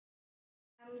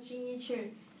I'm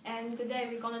Chu, and today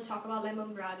we're going to talk about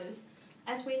Lehman Brothers.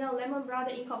 As we know, Lehman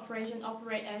Brothers Incorporation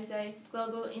operates as a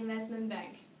global investment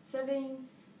bank, serving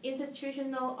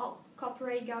institutional,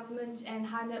 corporate, government, and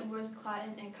high-net-worth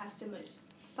clients and customers.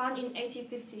 Founded in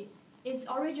 1850, it's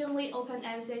originally opened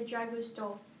as a dry goods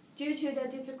store. Due to the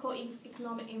difficult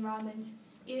economic environment,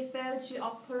 it failed to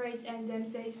operate and then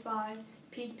seized by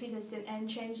Pete Peterson and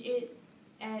changed it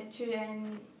to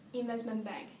an investment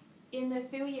bank. In a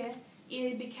few years,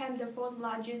 it became the fourth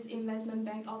largest investment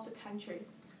bank of the country.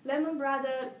 Lehman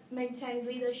Brothers maintained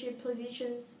leadership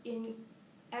positions in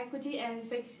equity and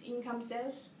fixed income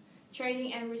sales,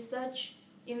 trading and research,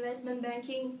 investment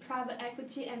banking, private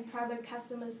equity, and private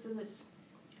customer service.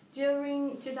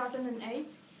 During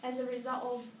 2008, as a result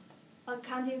of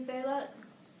accounting failure,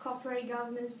 corporate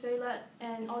governance failure,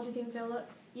 and auditing failure,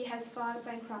 it has filed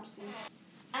bankruptcy.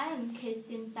 I am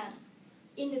Sin Tan.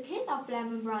 In the case of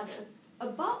Lehman Brothers,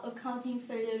 about accounting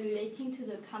failure relating to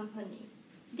the company,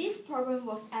 this problem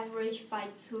was averaged by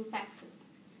two factors.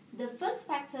 The first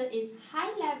factor is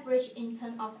high leverage in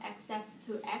terms of access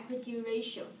to equity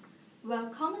ratio. While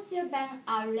commercial banks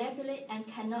are regulated and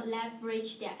cannot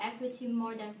leverage their equity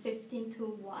more than 15 to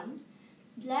 1,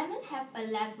 Lehman have a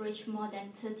leverage more than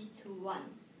 30 to 1.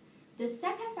 The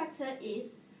second factor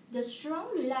is the strong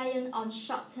reliance on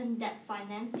short-term debt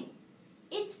financing.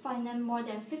 It's financed more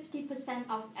than 50%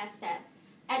 of assets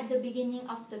at the beginning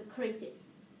of the crisis.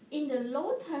 In the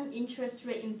low-term interest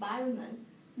rate environment,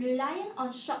 relying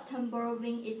on short-term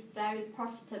borrowing is very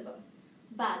profitable,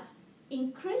 but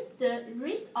increase the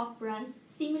risk of runs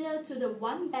similar to the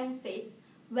one bank face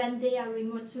when they are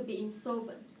remote to be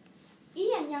insolvent.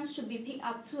 Yi and Yang should be picked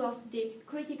up two of the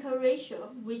critical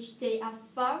ratio, which they are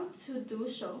failed to do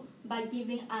so by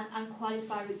giving an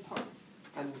unqualified report.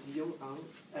 I'm Ziong Ang,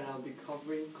 and I'll be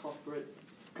covering corporate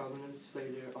governance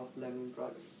failure of Lehman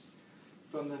Brothers.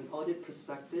 From an audit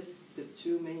perspective, the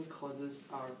two main causes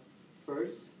are,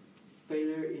 first,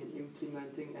 failure in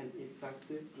implementing an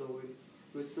effective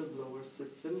whistleblower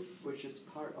system, which is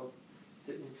part of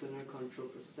the internal control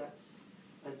process.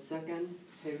 And second,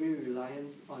 heavy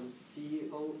reliance on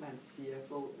CEO and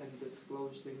CFO in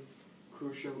disclosing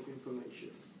crucial information.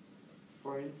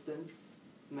 For instance,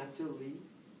 Matthew Lee,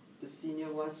 the senior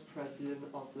vice president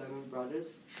of Lehman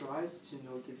Brothers, tries to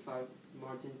notify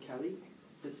Martin Kelly,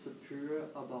 his superior,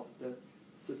 about the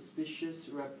suspicious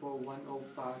Repo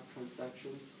 105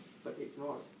 transactions, but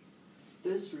ignored.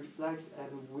 This reflects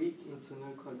a weak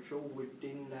internal control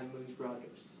within Lehman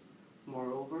Brothers.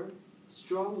 Moreover,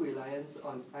 strong reliance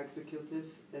on executive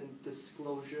and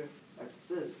disclosure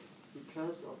exists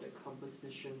because of the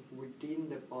composition within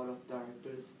the board of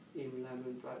directors in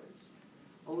Lehman Brothers.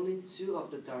 Only two of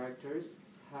the directors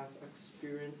have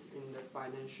experience in the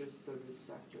financial service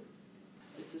sector.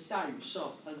 It's Xia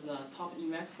Yushou. As a top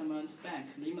investment bank,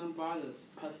 Lehman Brothers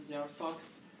put their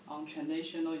focus on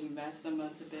traditional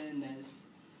investment business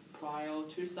prior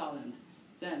 2000.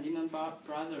 Then Lehman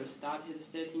Brothers started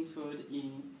setting foot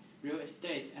in real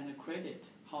estate and credit.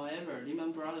 However,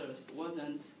 Lehman Brothers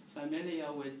wasn't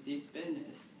familiar with this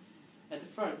business. At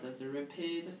first, the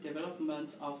rapid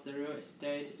development of the real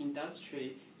estate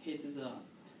industry hit the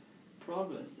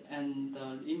problems, and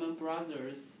Lehman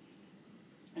Brothers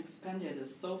expanded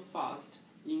so fast.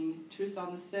 In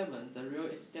 2007, the real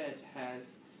estate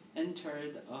has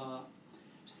entered a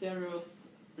serious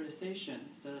recession.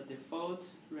 The default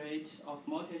rate of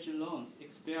mortgage loans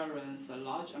experienced a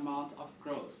large amount of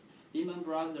growth. Lehman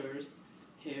Brothers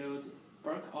held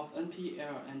bulk of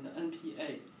NPL and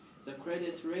NPA. The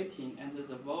credit rating and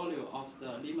the value of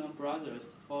the Lehman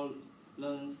Brothers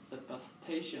fallen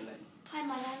substantially. Hi,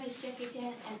 my name is Jackie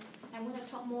Tan, and I'm going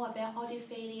to talk more about audit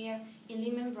failure in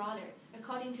Lehman Brothers.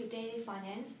 According to Daily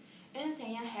Finance, Ernst &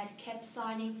 Young had kept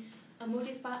signing a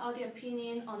modified audit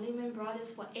opinion on Lehman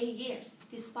Brothers for 8 years,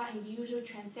 despite unusual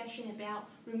transaction about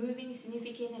removing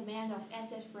significant amount of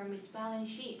assets from its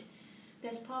balance sheet.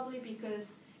 That's probably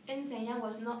because Ernst & Young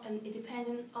was not an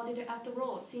independent auditor after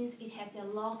all, since it has a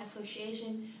long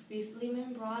association with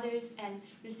Lehman Brothers and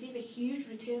received a huge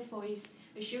return for its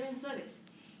assurance service.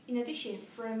 In addition,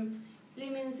 from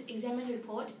Lehman's examiner's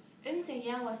report, Ernst &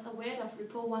 Young was aware of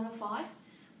Report 105,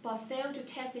 but failed to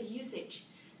test the usage,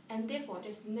 and therefore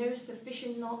there's no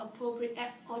sufficient nor appropriate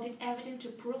audit evidence to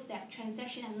prove that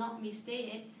transactions are not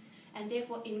misstated, and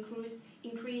therefore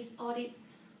increase audit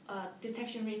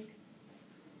detection risk.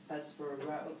 As for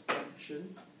write-up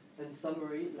section, in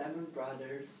summary, Lehman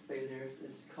Brothers' failures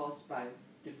is caused by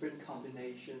different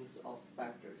combinations of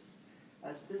factors.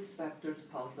 As these factors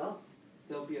piles up,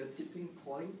 there will be a tipping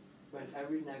point when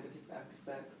every negative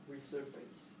aspect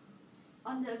resurfaces.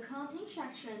 On the accounting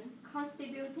section,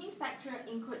 contributing factor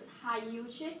includes high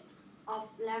usage of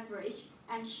leverage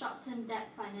and short-term debt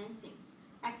financing,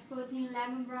 exposing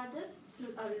Lehman Brothers to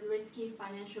a risky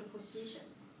financial position.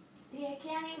 The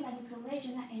accounting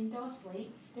manipulation and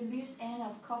indirectly the loose end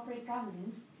of corporate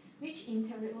governance, which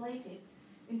interrelated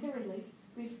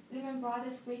with Lehman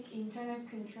Brothers' weak internal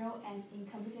control and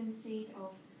incompetency of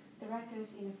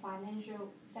directors in the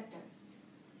financial sector.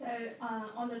 So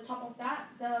on the top of that,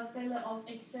 the failure of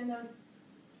external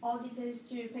auditors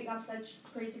to pick up such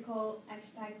critical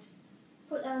aspects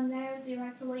put a nail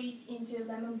directly into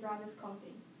Lehman Brothers'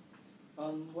 coffin.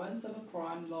 When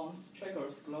subprime loans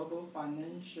triggers global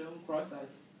financial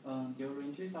crisis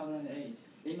during 2008,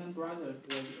 Lehman Brothers,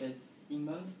 with its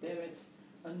immense debt,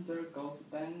 undergoes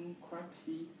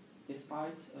bankruptcy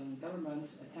despite government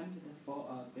attempted for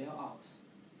a bailout.